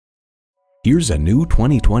Here's a new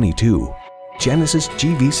 2022 Genesis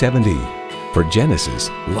GV70. For Genesis,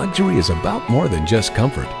 luxury is about more than just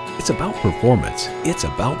comfort. It's about performance, it's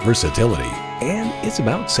about versatility, and it's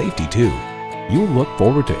about safety too. You'll look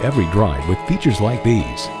forward to every drive with features like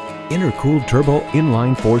these: intercooled turbo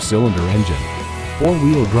inline 4-cylinder engine,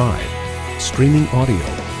 4-wheel drive, streaming audio,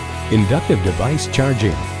 inductive device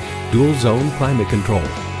charging, dual zone climate control,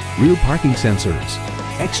 rear parking sensors,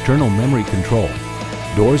 external memory control,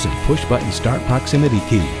 doors and push-button start proximity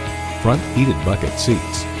key, front heated bucket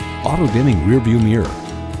seats, auto-dimming rear-view mirror,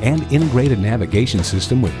 and integrated navigation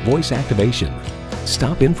system with voice activation.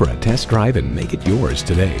 Stop in for a test drive and make it yours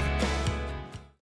today.